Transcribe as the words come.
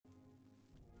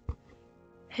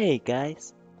Hey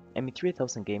guys, I'm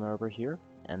 3000 Gamer over here,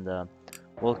 and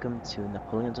welcome to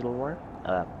Napoleon Total War.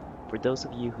 For those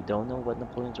of you who don't know what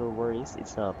Napoleon Total War is,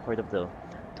 it's a part of the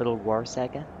Total War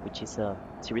saga, which is a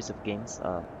series of games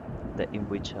in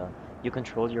which you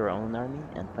control your own army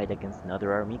and fight against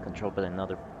another army controlled by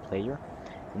another player.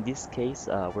 In this case,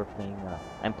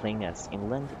 I'm playing as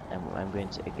England, and I'm going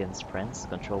against France,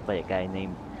 controlled by a guy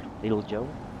named Little Joe.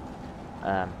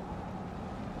 Um,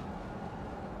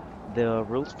 The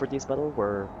rules for this battle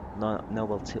were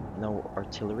no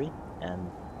artillery,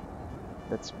 and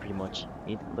that's pretty much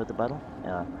it about the battle.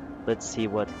 Let's see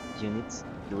what units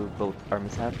do both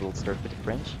armies have. We'll start with the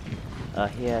French.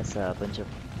 He has a bunch of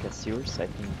casseurs, I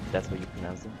think that's how you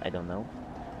pronounce them, I don't know,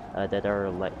 that are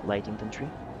light infantry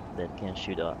that can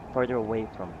shoot farther away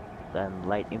from than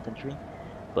light infantry,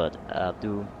 but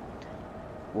do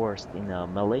worst in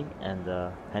melee and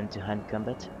hand-to-hand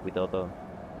combat with other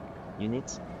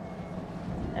units.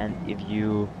 And if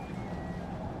you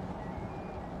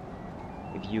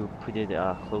put it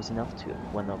close enough to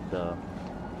one of the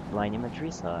line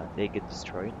imageries, they get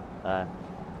destroyed.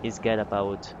 He's got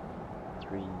about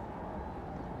three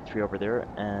three over there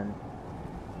and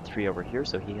three over here,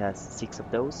 so he has six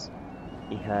of those.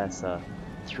 He has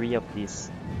three of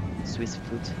these Swiss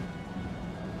foot,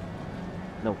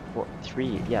 no, four,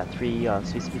 three, yeah, three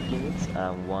Swiss foot units,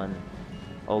 one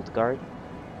old guard,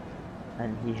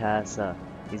 and he has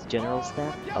his general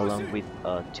staff along with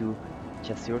two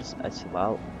chasseurs as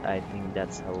well. I think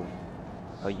that's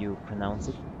how you pronounce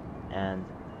it. And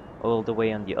all the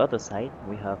way on the other side,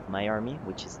 we have my army,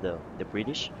 which is the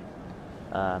British.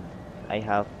 Um, I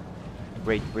have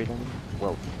Great Britain,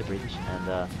 well, the British, and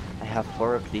I have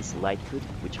four of these light foot,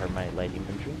 which are my light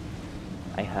infantry.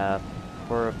 I have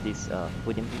four of these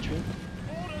foot infantry,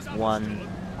 one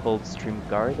Coldstream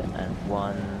Guard, and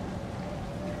one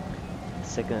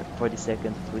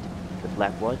 42nd Foot, the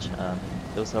Black Watch.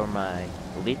 Those are my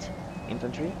elite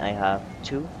infantry. I have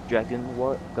two Dragon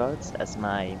War Guards as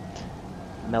my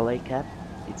melee cap.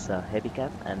 It's a heavy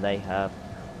cap, and I have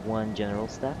one General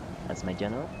Staff as my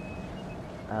general.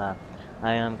 Uh,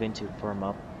 I am going to form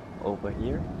up over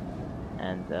here,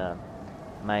 and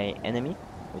my enemy,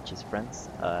 which is France,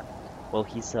 well,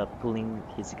 he's pulling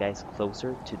his guys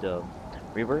closer to the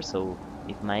river, so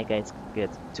if my guys get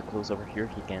too close over here,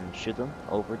 he can shoot them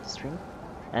over the stream.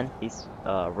 And he's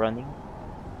running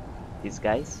his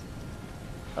guys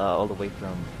all the way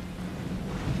from,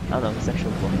 I don't know, he's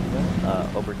actually walking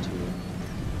them over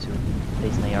to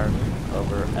place my army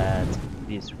over at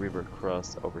this river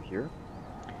cross over here.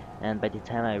 And by the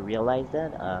time I realize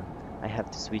that, I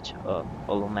have to switch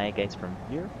all of my guys from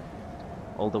here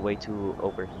all the way to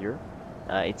over here.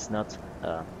 It's not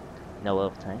in a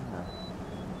lot of time.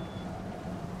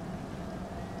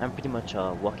 I'm pretty much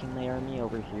walking my army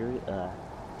over here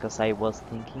because I was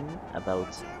thinking about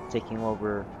taking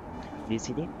over this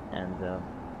city and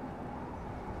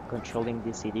controlling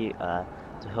this city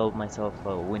to help myself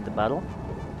win the battle,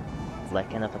 like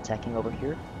kind of attacking over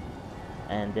here.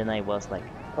 And then I was like,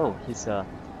 oh, he's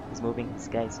moving his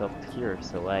guys up here,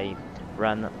 so I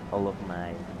ran all of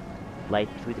my light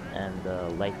foot and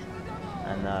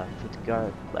foot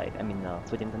guard,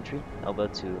 foot infantry over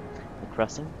to the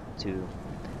crossing to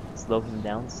slow him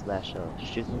down slash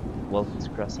shoot him while he's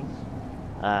crossing.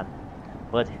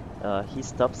 But he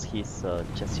stops his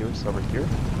chasseurs over here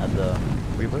at the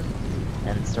river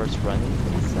and starts running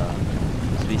his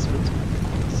Swiss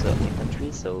foot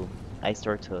infantry. So I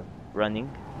start running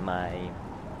my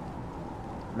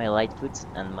light foot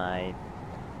and my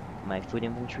foot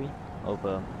infantry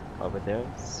over there,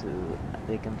 so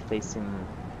they can face him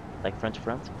like front to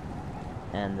front.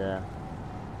 And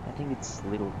I think it's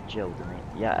Little Joe the name.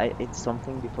 Yeah, it's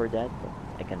something before that, but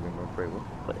I can't remember very well.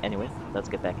 But anyway, let's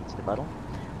get back into the battle.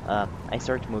 I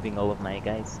start moving all of my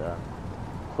guys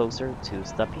closer to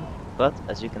stop him, but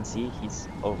as you can see, he's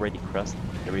already crossed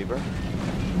the river,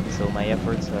 so my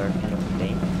efforts are kind of in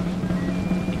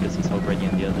vain because he's already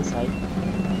on the other side.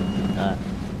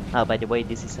 By the way,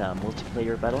 this is a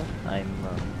multiplayer battle. I'm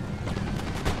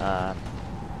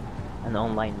an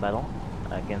online battle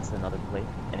against another player.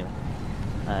 Anyway,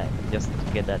 just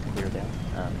to get that cleared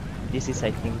out. This is,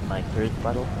 I think, my third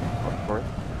battle or fourth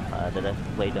that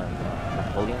I've played on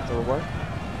Napoleon Total War.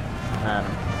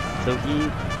 So he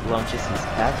launches his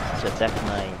pack to attack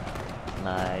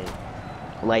my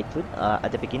light foot.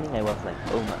 At the beginning, I was like,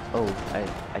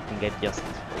 I think I just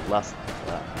lost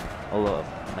all of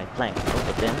my flank.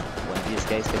 But then, when these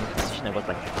guys get in position, I was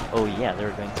like, oh yeah,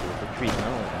 they're going to retreat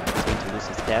now, and he's going to lose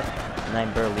his staff, and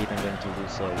I'm barely even going to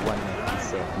lose one of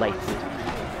his light foot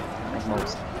at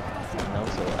most.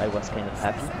 So I was kind of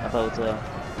happy about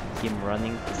him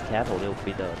running his cab a little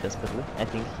bit desperately. I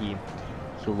think he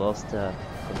lost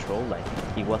control, like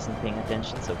he wasn't paying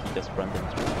attention, so he just ran them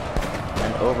through.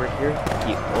 And over here,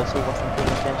 he also wasn't paying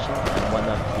attention, and one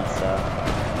of his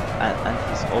and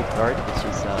his old guard, which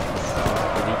is his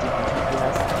elite infantry he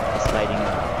has, is fighting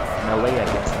melee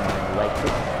against him in light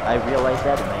foot. I realized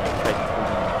that, and I tried to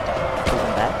pull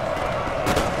him back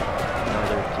in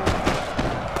order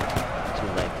to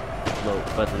like blow.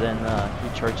 But then he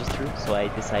charges through, so I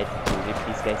decided to leave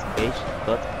these guys engaged.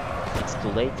 But it's too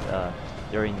late.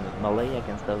 They're in melee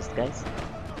against those guys,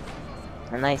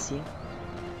 and I see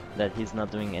that he's not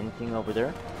doing anything over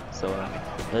there. So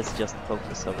let's just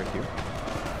focus over here.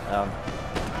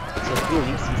 So he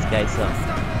leaves these guys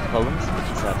columns, which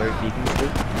is a very big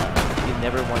mistake. You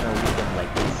never want to leave them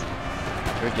like this.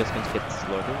 You're just going to get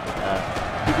slaughtered.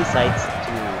 He decides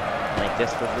to like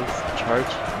desperately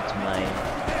charge into my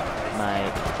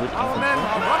foot infantry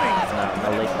in a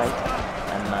melee fight,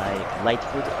 and my light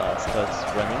foot starts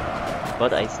running.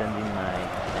 But I send in my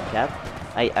cab.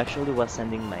 I actually was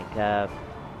sending my cab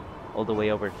all the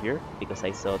way over here because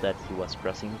I saw that he was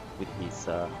crossing with his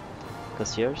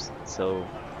cossiers. So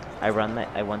I wanted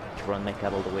to run my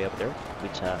cab all the way up there,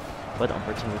 which but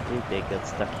unfortunately they got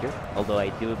stuck here. Although I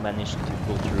do manage to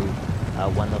pull through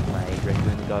one of my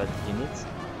Dragoon Guard units.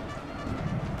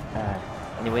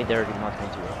 Anyway, they're not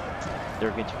going to.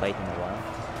 They're going to fight in a while.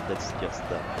 Let's just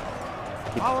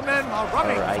keep our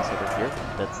eyes over here.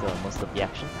 That's most of the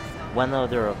action. One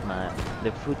other of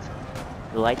the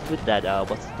light foot that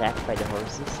was attacked by the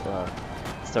horses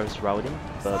starts routing,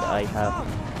 but I have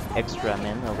extra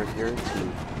men over here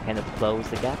to kind of close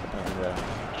the gap and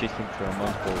shoot him from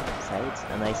multiple sides.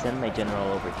 And I send my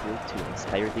general over here to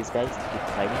inspire these guys to keep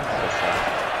fighting because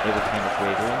they were kind of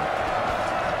wavering,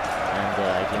 and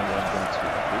I didn't want them to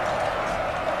retreat.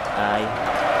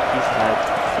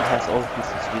 He has all his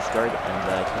Swiss guard and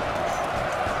I think his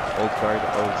old guard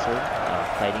also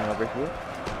fighting over here.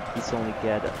 He's only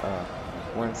got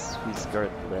one Swiss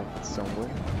guard left somewhere.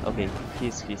 Okay,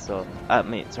 he's his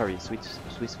sorry,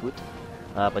 Swiss foot,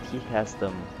 but he has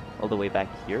them all the way back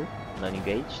here, not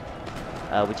engaged.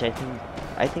 Which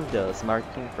I think the smart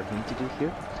thing for him to do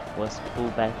here was pull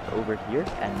back over here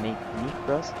and make me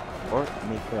cross, or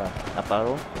make a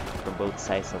battle from both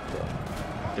sides of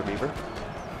the river.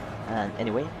 And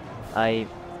anyway, I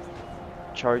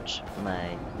charge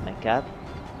my cab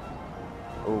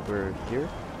over here,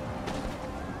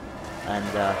 and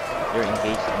they're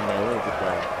engaged in melee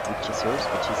with chasseurs,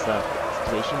 which is a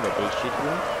situation that they should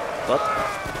win. But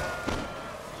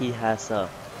he has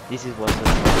this is what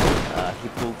he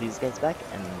pulled these guys back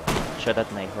and shot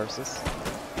at my horses.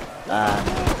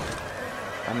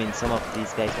 I mean, some of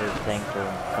these guys are dying from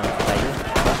fire.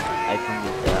 I think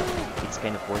it's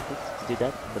kind of worth it to do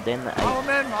that. But then I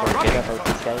forget about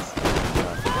these guys.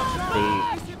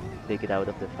 They get out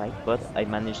of the fight. But I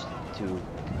managed to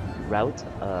rout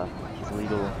his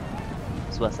little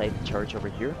suicide charge over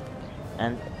here,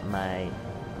 and my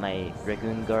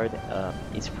Dragoon Guard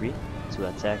is free to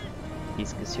attack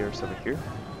these Cuirassiers over here.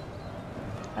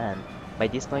 And by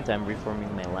this point I'm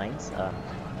reforming my lines.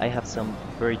 I have some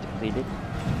very depleted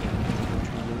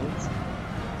infantry units,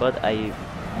 but I'm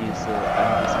using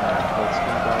my Cold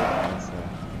Guard as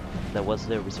that was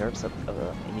the reserves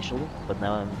initially, but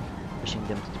now I'm pushing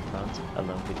them to the front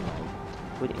along with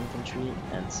my foot infantry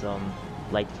and some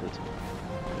light foot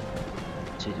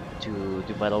to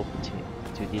do battle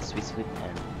to these Swiss foot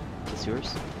and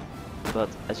chasseurs. But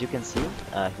as you can see,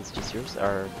 his chasseurs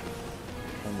are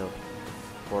kind of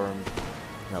formed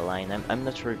in a line. I'm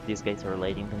not sure if these guys are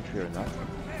light infantry or not.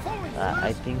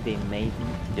 I think they may be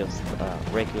just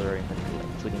regular infantry,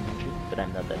 like foot infantry, but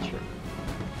I'm not that sure.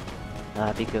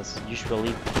 Because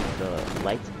usually the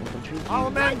light infantry, you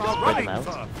spread them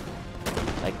out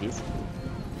like this.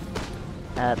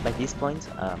 By this point,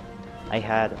 I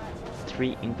had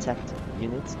 3 intact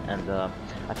units and a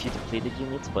few depleted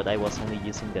units, but I was only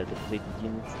using the depleted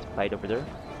units to fight over there.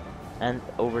 And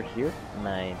over here,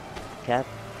 my cab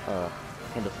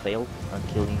kind of failed on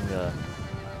killing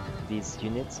these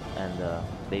units, and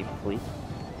they flee.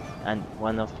 And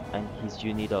his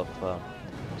unit of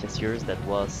chasseurs that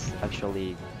was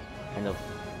actually kind of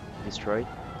destroyed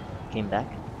came back,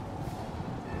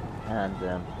 and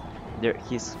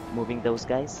he's moving those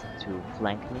guys to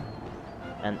flank me,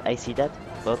 and I see that,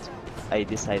 but I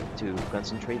decide to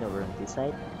concentrate over on this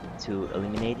side to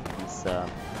eliminate his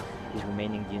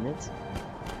remaining units.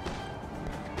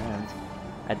 And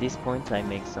at this point I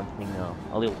make something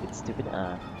a little bit stupid,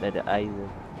 that I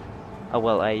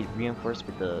reinforce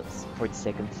with the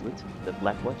 42nd Flute, the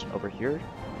Black Watch over here,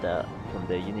 from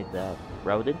the unit that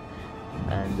routed,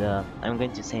 and I'm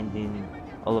going to send in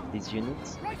all of these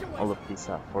units, all of these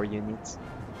 4 units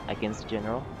against the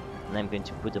general, and I'm going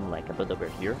to put them like about over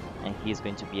here, and he is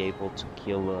going to be able to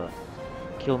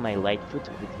kill my Lightfoot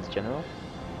with his general.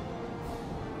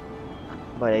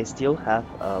 But I still have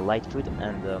Lightfoot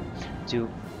and two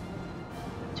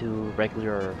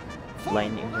regular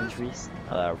line infantries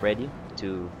ready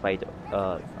to fight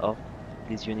off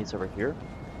these units over here.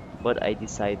 But I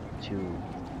decide to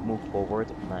move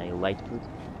forward my Lightfoot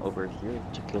over here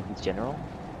to kill his general.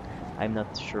 I'm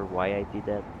not sure why I did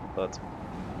that, but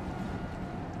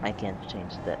I can't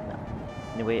change that now.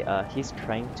 Anyway, he's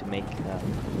trying to make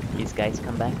his guys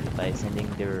come back by sending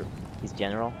his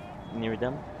general near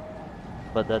them,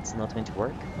 but that's not going to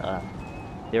work.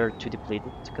 They're too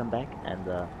depleted to come back, and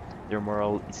their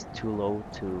morale is too low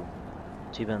to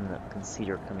even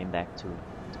consider coming back to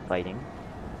fighting.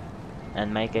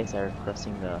 And my guys are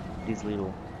crossing this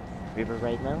little river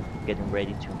right now, getting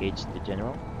ready to engage the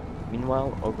general.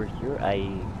 Meanwhile, over here,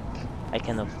 I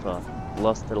kind of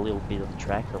lost a little bit of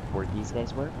track of where these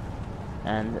guys were,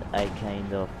 and I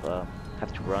kind of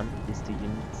have to run these 2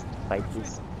 units to fight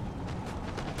this.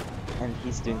 And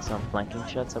he's doing some flanking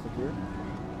shots over here.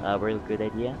 Really good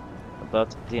idea,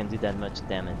 but didn't do that much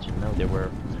damage. You know, they were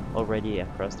already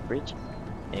across the bridge.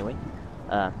 Anyway,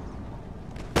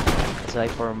 so I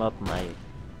form up my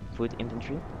foot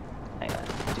infantry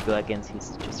to go against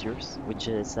his chasseurs, which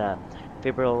is a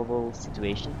favorable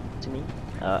situation to me.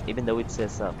 Even though it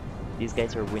says these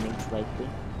guys are winning slightly,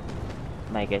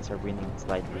 my guys are winning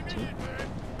slightly too,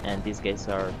 and these guys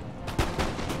are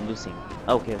losing.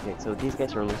 Okay, so these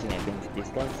guys are losing against these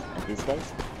guys and these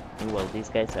guys. Well, these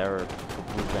guys are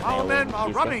completely annihilating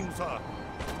these guys. Sir.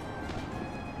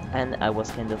 And I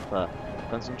was kind of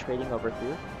concentrating over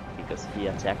here because he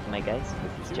attacked my guys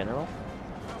with his general,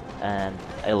 and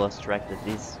I lost track that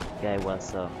this guy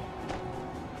was,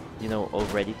 you know, all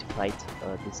ready to fight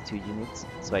these 2 units,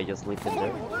 so I just left them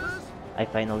there. I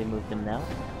finally moved them now,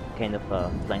 kind of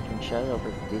a flanking shot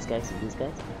over these guys and these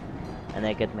guys, and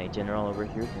I get my general over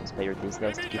here to inspire these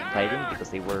guys to keep fighting because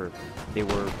they were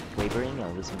wavering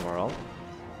and losing morale.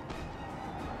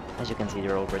 As you can see,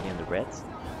 they're already on the reds.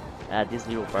 This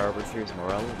little bar over here is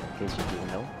morale, in case you didn't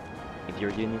know. If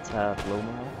your units have low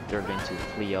morale, they're going to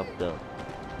flee off the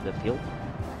field.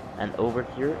 And over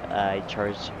here, I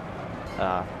charge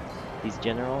this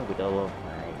general with all of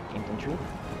my infantry.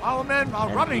 Our men are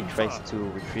running. He tries to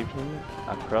retrieve him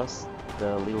across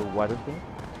the little water thing,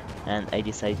 and I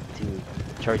decide to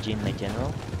charge in my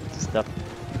general to stop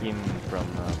him from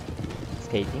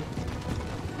escaping.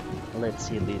 Let's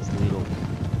see this little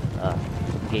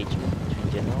engagement between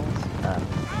generals.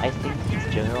 I think this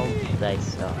general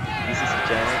dies. This is a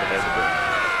general that has a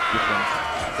different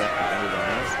death than everyone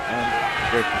else, and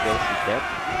there he goes, he's dead.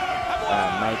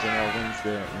 My general wins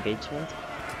the engagement.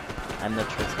 I'm not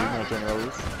sure who my general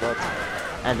is, but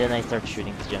and then I start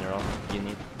shooting his general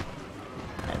unit,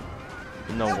 and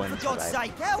no one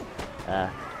survived.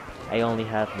 I only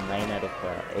have 9 out of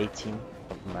 18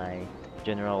 of my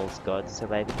general's god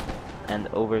surviving, and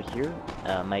over here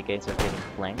my guys are getting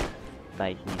flanked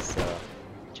by his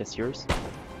chasseurs.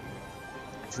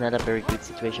 It's not a very good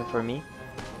situation for me,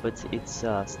 but it's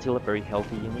still a very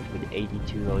healthy unit with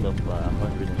 82 out of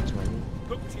 120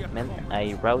 men.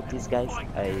 I route these guys,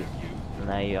 and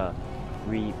I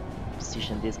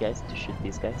reposition these guys to shoot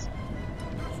these guys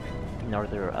in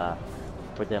order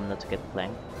for them not to get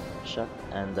flanked shot,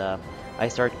 and I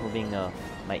start moving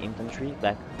my infantry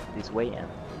back this way, and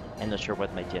I'm not sure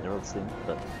what my general's doing,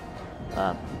 but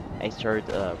I start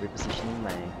repositioning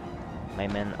my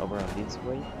men over on this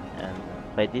way, and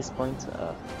by this point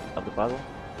of the battle,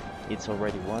 it's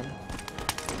already won.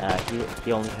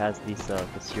 He only has these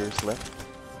chasseurs left.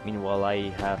 Meanwhile,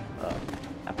 I have a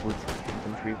foot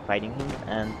infantry fighting him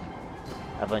and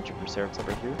a bunch of reserves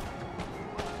over here.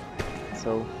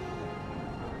 So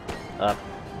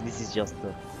this is just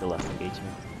the last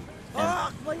engagement.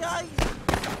 And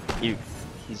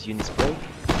his units break,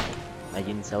 my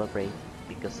units celebrate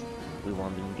because we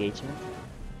won the engagement.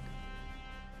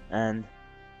 And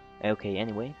okay,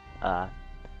 anyway,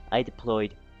 I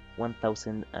deployed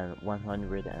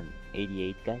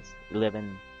 1,188 guys,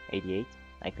 1188.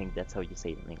 I think that's how you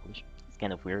say it in English. It's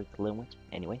kind of weird language.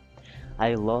 Anyway,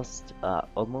 I lost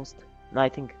I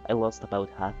think I lost about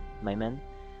half my men,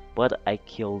 but I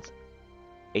killed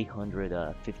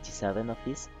 857 of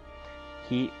these.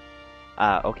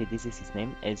 Okay, this is his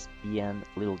name, SBN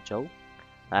Little Joe.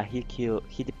 He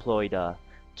deployed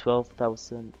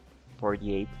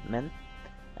 12,048 men,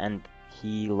 and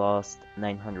he lost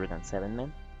 907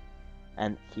 men,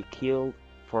 and he killed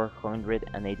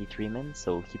 483 men.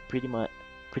 So he pretty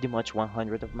pretty much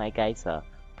 100 of my guys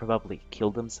probably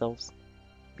killed themselves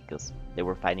because they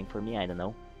were fighting for me, I don't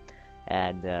know.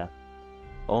 And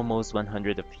almost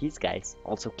 100 of his guys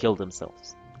also killed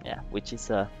themselves. Yeah, which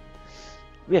is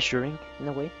reassuring in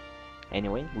a way.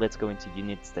 Anyway, let's go into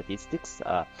unit statistics.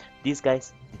 These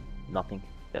guys did nothing.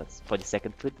 That's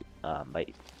 42nd foot.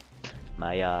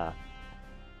 My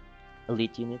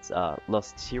elite units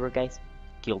lost 0 guys,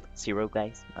 killed 0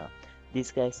 guys.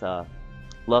 These guys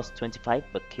lost 25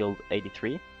 but killed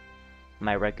 83.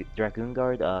 My Dragoon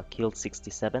Guard killed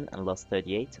 67 and lost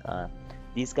 38.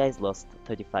 These guys lost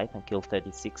 35 and killed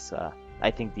 36. I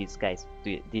think these guys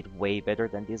did way better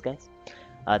than these guys.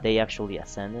 They actually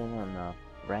ascended on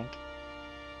rank.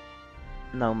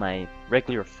 Now my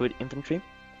regular foot infantry,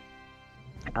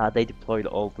 they deployed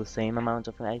all the same amount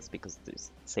of guys because it's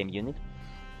the same unit.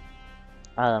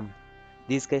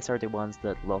 These guys are the ones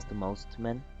that lost the most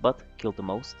men, but killed the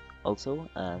most also.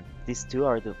 These two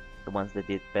are the ones that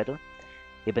did better,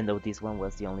 even though this one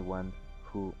was the only one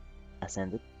who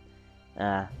ascended.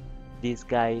 This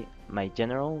guy, my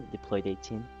general, deployed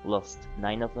 18, lost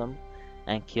 9 of them,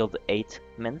 and killed 8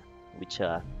 men, which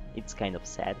it's kind of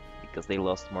sad because they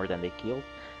lost more than they killed.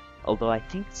 Although I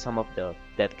think some of the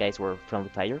dead guys were friendly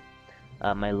fire.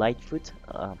 My Lightfoot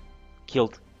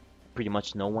killed pretty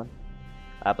much no one,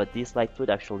 but this Lightfoot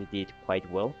actually did quite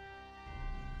well,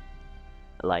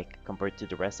 like compared to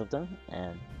the rest of them.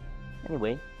 And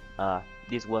anyway,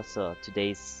 this was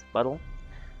today's battle.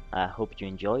 I hope you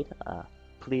enjoyed.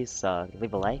 Please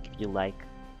leave a like if you like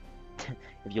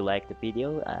if you like the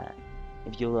video.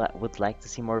 If you would like to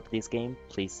see more of this game,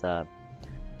 please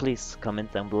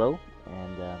comment down below,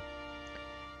 and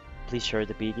please share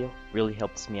the video. Really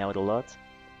helps me out a lot.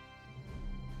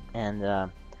 And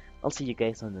I'll see you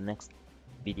guys on the next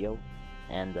video.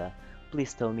 And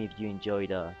please tell me if you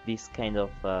enjoyed this kind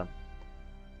of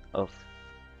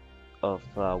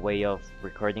way of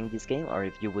recording this game, or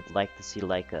if you would like to see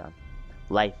like a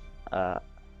live,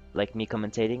 like me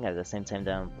commentating at the same time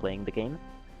that I'm playing the game.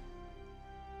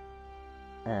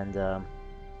 And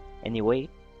anyway,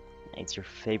 it's your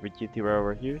favorite YouTuber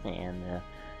over here, and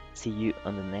see you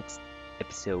on the next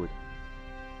episode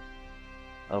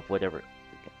of whatever,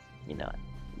 because you know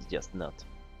it's just not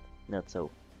so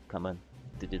common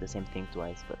to do the same thing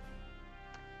twice. But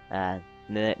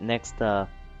next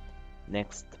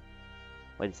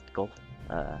what is it called,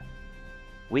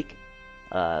 week,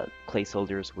 clay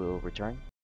soldiers will return,